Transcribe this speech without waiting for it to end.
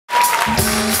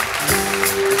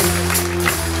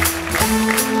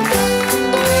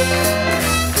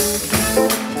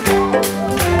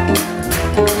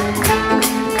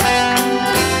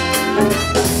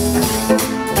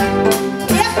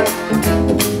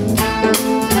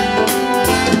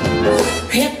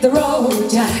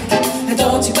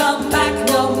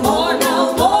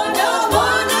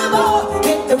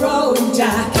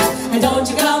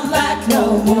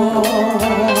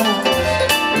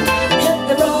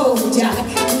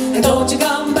don't you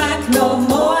come back no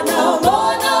more, no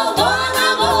more, no more, no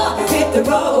more. Hit the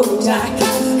road, Jack,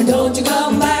 and don't you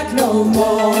come back no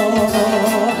more.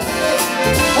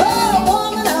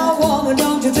 Oh woman,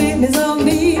 don't you treat me so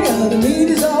mean. You're the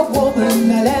meanest old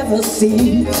woman I've ever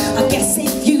seen. I guess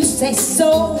if you say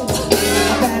so,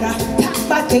 I better pack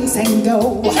my things and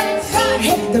go.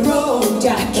 Hit the road,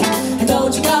 Jack, and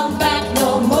don't you come back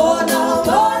no more, no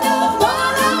more, no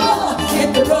more, no more.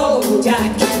 Hit the road,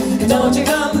 Jack, and don't you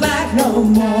come back no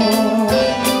more.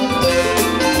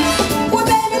 Well,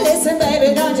 baby, listen,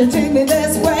 baby, don't you treat me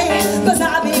this way, 'cause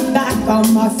I'll be back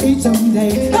on my feet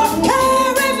someday. Don't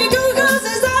care if you do, 'cause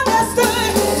it's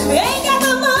understood. You ain't got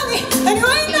the money, and you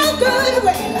ain't no good.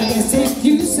 Well, I guess if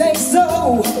you say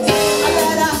so, I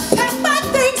better pack my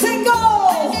things and go.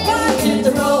 Hit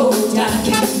the road, Jack,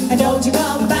 and don't you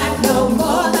come back no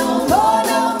more, no more,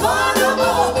 no more, no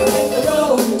more. Hit the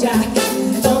road, Jack,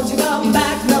 and don't you come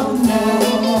back no more.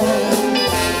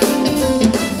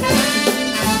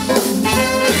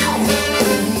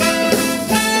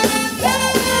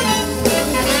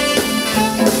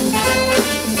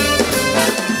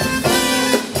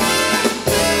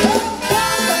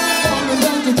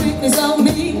 Don't you treat me so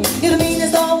mean. You're the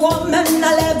meanest old woman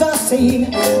I'll ever see.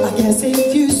 I guess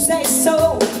if you say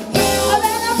so,